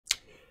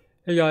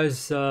Hey guys,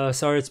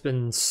 sorry it's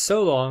been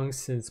so long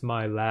since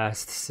my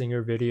last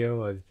singer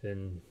video. I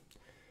don't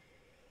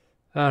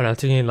know,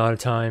 taking a lot of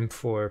time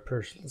for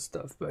personal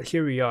stuff, but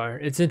here we are.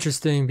 It's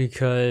interesting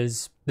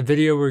because the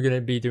video we're going to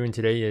be doing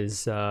today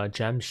is Jam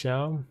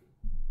Hsiao,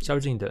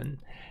 Xiao Jingden,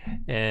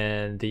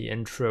 and the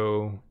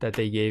intro that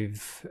they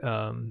gave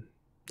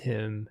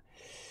him.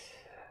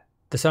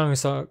 The song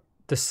he's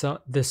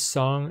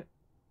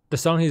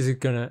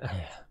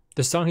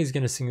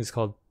gonna sing is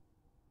called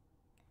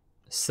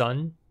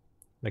Sun,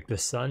 like the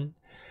sun.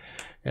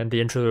 And the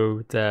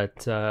intro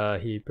that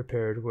he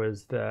prepared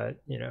was that,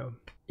 you know,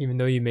 even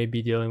though you may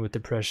be dealing with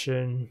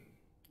depression,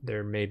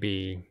 there may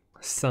be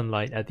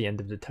sunlight at the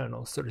end of the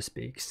tunnel, so to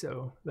speak.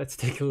 So let's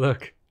take a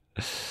look.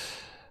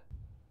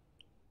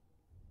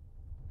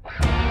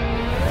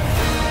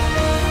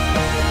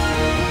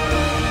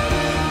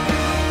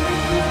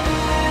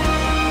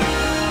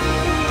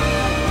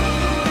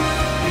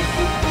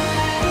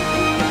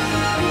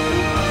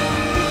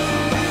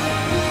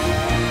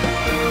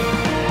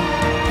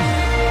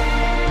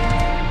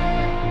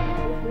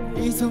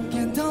 你总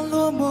感到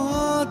落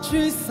寞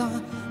沮丧，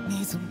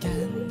你总感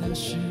到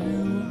失望，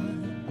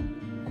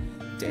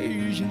对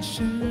于人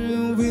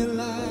生未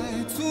来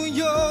总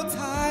有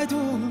太多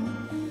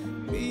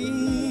迷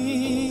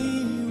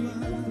惘。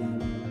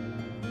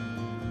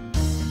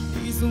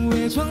你总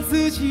伪装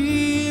自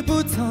己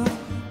不懂，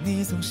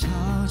你总笑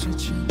着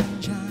成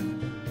长，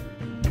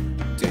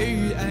对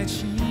于爱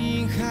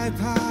情害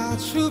怕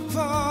触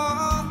碰，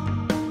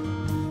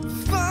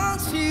放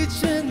弃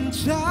挣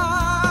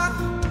扎。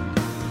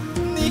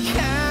 你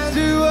看着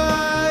我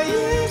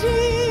眼睛，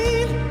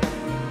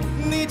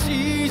你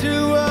记着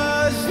我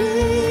心，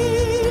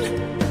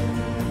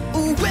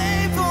无畏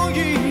风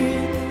雨，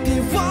别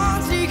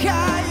忘记还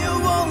有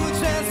我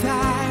站在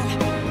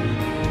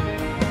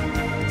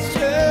这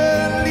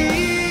里。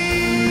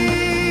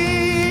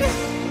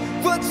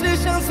我只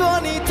想做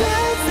你的太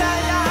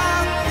阳，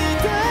你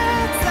的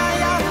太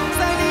阳，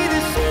在你的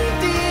心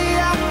底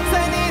呀，在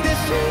你的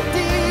心底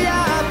呀，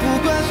不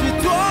管是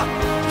多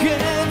远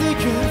的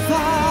远方。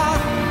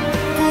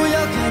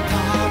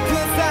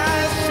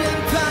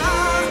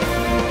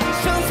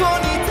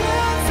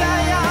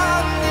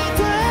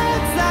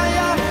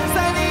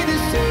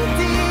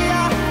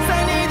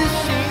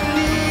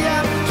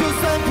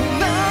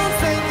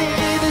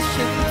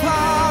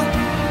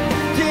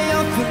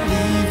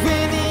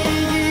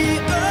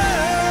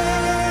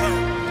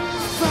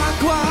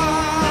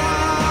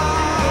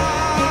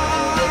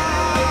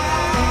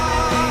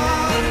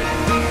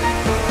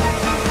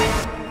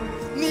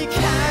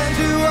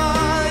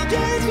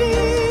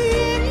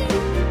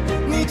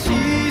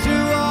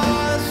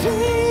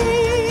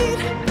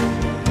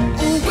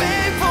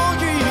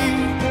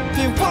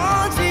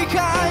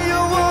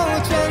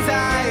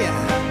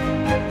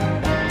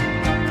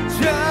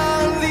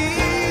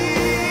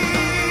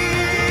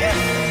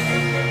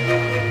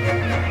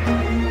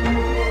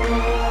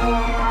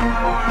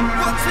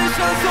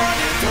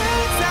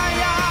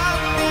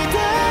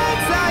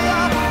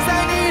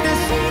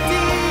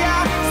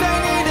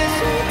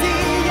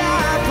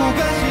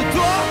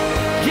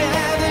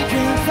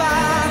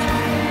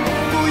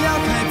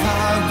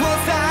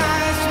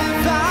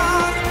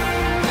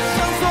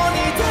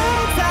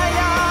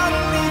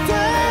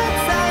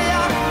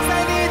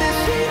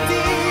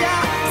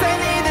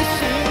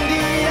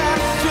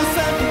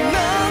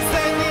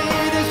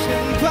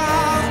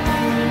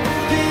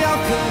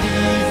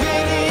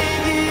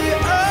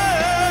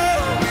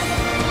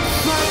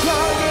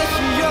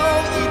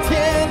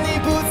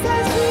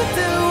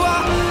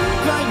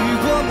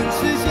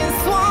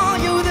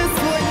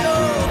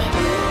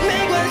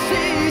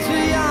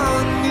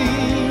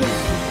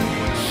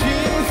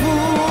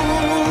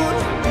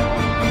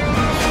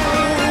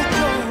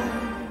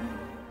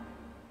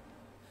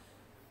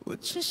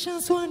 只想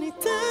做你的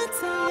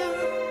太阳，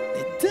你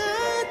的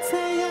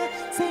太阳，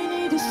在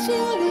你的心里呀，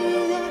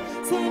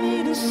在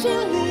你的心里呀，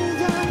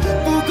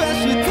不管是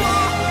多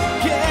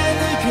远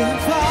的远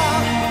方，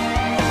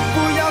不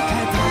要害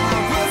怕，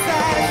我在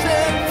身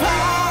旁，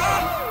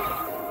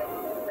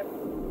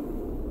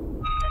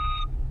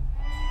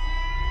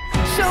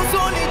想做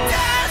你的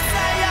太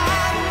阳，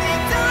你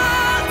的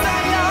太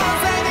阳，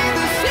在你的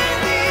心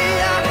底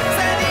呀，在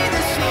你的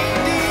心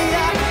底呀，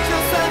就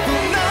算不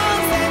能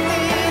在你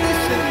的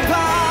身旁。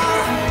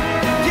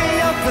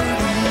 奋力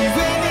为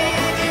你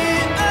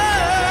而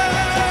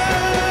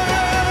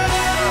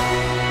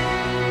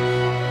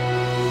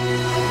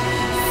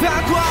发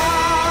光。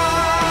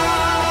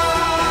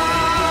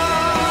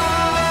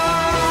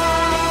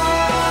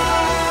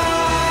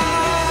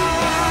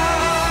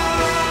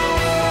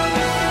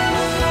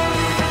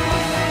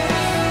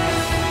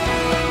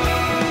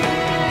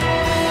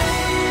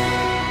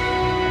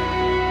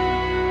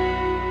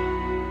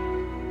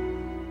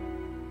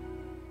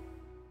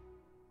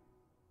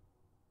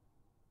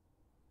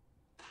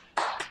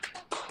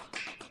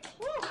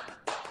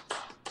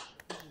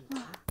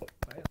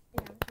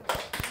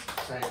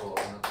在我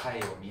们太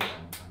有名了，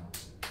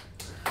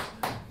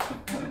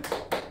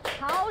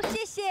好，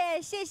谢谢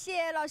谢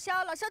谢老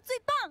肖，老肖最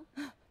棒。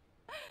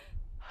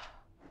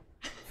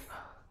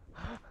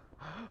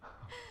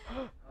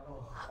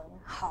很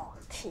好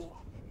听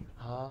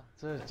啊，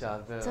真的假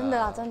的？真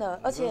的啊，真的，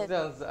而且这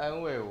样子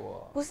安慰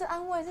我，不是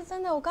安慰，是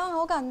真的，我刚刚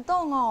好感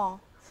动哦。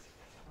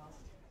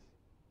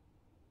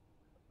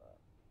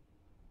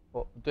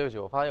对不起，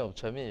我发现我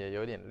成面也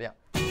有点亮。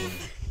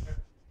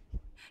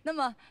那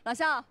么老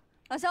肖，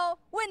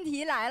问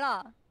题来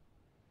了，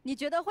你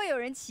觉得会有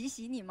人奇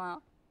袭你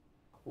吗？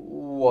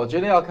我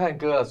觉得要看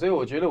歌了，所以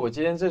我觉得我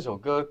今天这首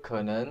歌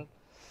可能，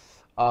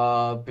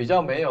比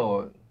较没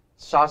有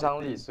杀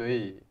伤力，所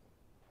以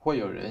会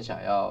有人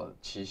想要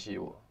奇袭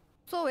我。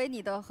作为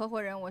你的合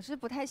伙人，我是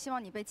不太希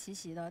望你被奇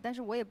袭的，但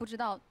是我也不知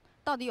道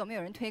到底有没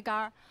有人推杆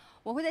儿。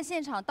我会在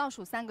现场倒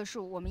数3个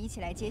数，我们一起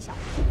来揭晓。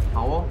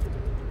好哦。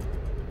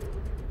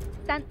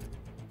3、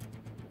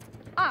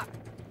2。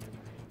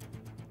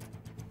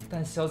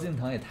但萧敬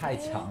腾也太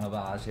强了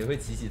吧，谁会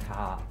奇袭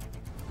他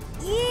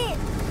？1。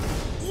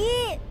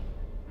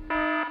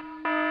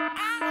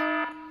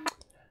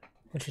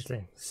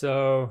Interesting.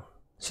 So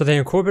they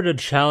incorporated a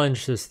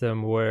challenge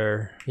system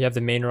where you have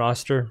the main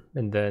roster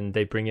and then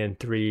they bring in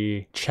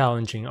 3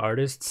 challenging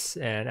artists,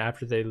 and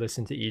after they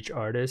listen to each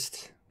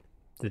artist,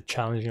 the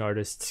challenging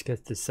artists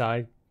get to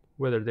decide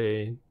whether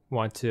they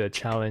want to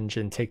challenge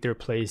and take their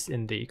place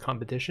in the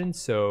competition.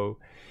 So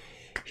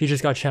he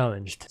just got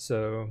challenged,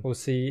 so we'll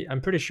see.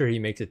 I'm pretty sure he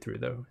makes it through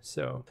though.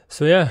 So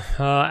yeah,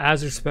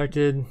 as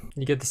expected,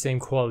 you get the same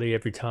quality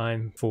every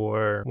time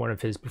for one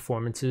of his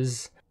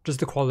performances. Just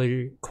the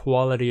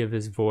quality of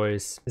his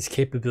voice, his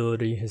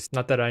capability,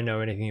 not that I know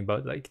anything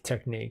about like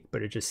technique,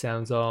 but it just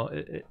sounds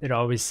it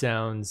always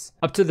sounds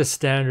up to the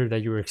standard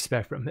that you would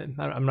expect from him.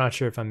 I'm not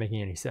sure if I'm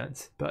making any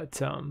sense, but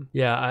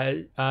yeah,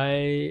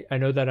 I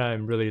know that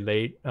I'm really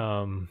late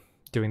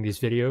doing these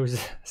videos,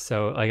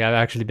 so like I've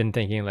actually been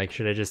thinking like,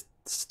 should I just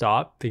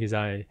stop, because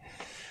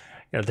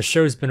the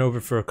show's been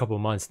over for a couple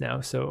months now,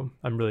 so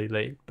I'm really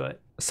late. But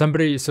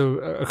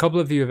a couple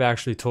of you have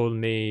actually told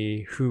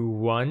me who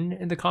won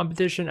in the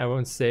competition. I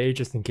won't say,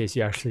 just in case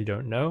you actually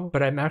don't know,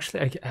 but I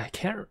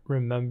can't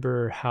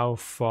remember how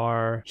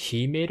far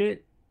he made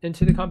it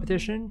into the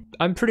competition.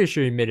 I'm pretty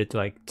sure he made it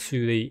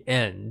to the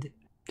end.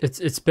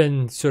 It's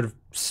been sort of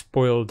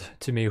spoiled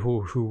to me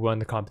who won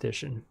the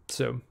competition,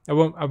 so I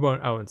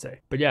won't say.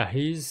 But yeah,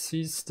 he's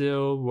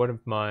still one of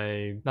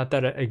my, not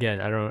that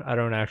again, I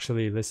don't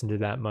actually listen to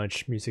that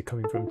much music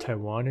coming from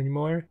Taiwan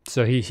anymore,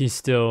 so he's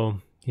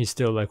still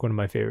like one of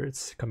my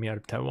favorites coming out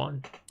of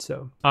Taiwan.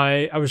 So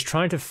I was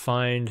trying to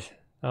find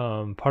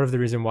part of the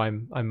reason why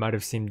I might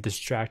have seemed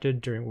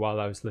distracted while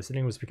I was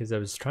listening was because I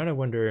was trying to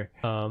wonder,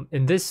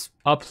 in this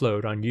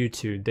upload on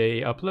YouTube,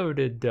 they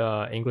uploaded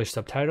English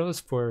subtitles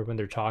for when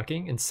they're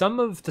talking, and some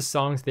of the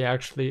songs they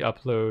actually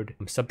upload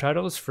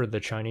subtitles for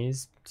the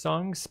Chinese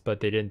songs, but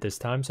they didn't this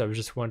time. So I was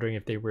just wondering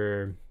if there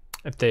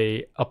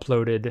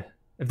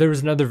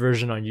was another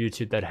version on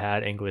YouTube that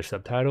had English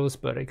subtitles,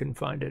 but I couldn't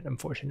find it,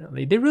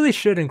 unfortunately. They really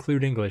should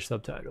include English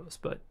subtitles,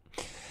 but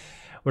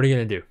what are you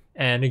gonna do?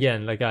 And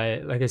again, like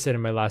I said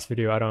in my last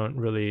video, I don't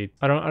really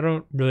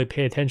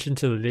pay attention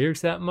to the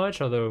lyrics that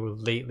much, although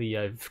lately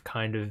I've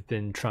kind of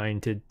been trying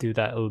to do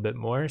that a little bit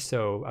more.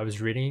 So I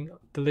was reading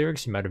the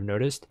lyrics, you might have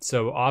noticed.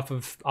 So off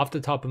the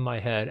top of my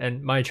head,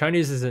 and my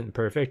Chinese isn't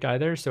perfect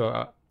either,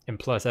 so and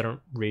plus I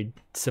don't read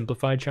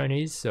simplified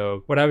Chinese,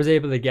 so what I was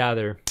able to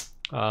gather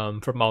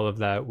from all of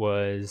that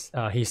was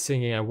he's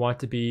singing, I want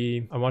to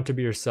be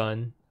your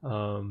son.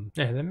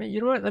 Yeah, let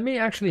me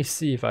actually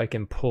see if I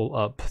can pull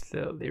up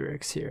the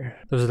lyrics here.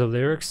 Those are the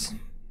lyrics.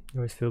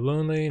 You always feel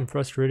lonely and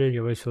frustrated, you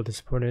always feel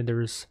disappointed, there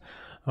was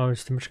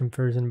always too much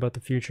confusion about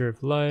the future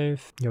of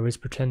life, you always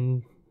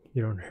pretend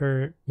you don't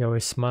hurt, you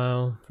always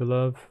smile for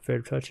love, afraid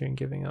of touching and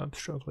giving up,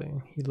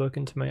 struggling. You look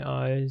into my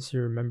eyes,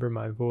 you remember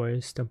my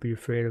voice, don't be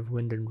afraid of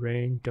wind and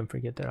rain, don't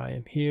forget that I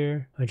am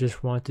here. I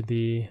just want to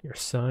be your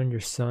son,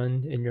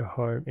 in your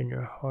heart,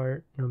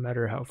 no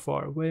matter how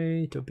far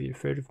away, don't be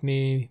afraid of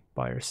me,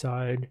 by your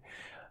side.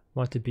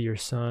 Want to be your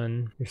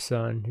son,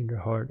 in your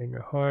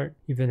heart.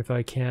 Even if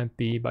I can't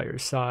be by your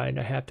side,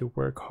 I have to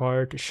work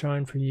hard to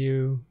shine for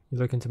you. You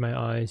look into my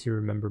eyes, you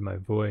remember my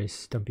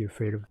voice. Don't be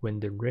afraid of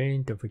wind and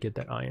rain, don't forget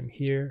that I am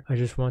here. I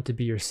just want to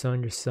be your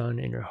son,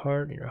 in your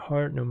heart,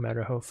 no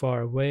matter how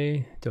far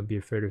away. Don't be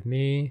afraid of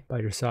me, by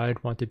your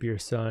side. Want to be your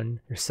son,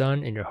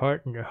 in your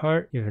heart.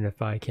 Even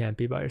if I can't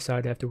be by your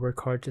side, I have to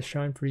work hard to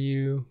shine for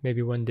you.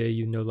 Maybe one day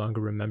you no longer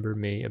remember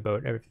me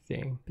about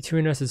everything.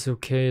 Between us, it's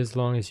okay as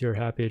long as you're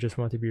happy. I just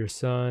want to be your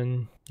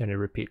son. And it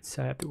repeats,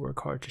 I have to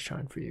work hard to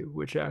shine for you,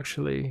 which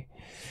actually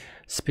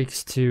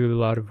speaks to a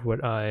lot of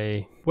what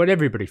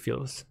everybody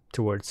feels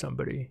towards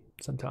somebody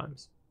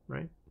sometimes,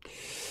 right?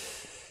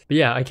 But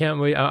yeah, I can't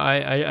wait.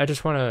 I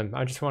just want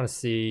to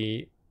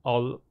see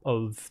all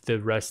of the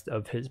rest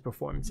of his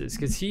performances,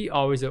 because he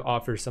always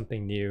offers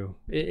something new,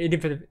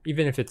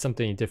 even if it's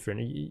something different.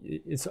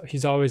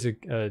 He's always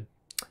a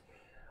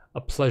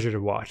pleasure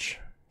to watch.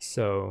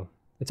 So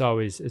it's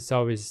always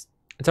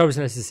it's always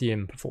nice to see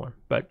him perform.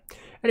 But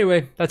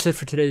anyway, that's it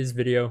for today's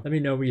video. Let me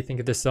know what you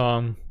think of the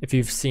song. If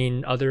you've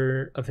seen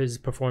other of his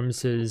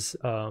performances,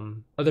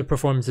 other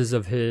performances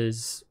of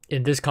his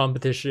in this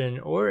competition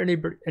or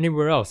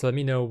anywhere else, let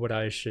me know what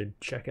I should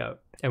check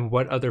out and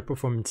what other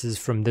performances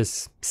from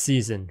this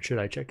season should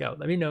I check out.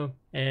 Let me know.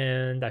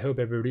 And I hope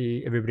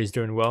everybody's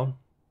doing well,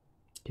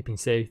 keeping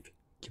safe,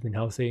 keeping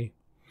healthy.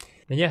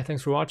 And yeah,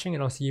 thanks for watching,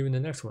 and I'll see you in the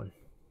next one.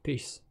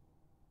 Peace.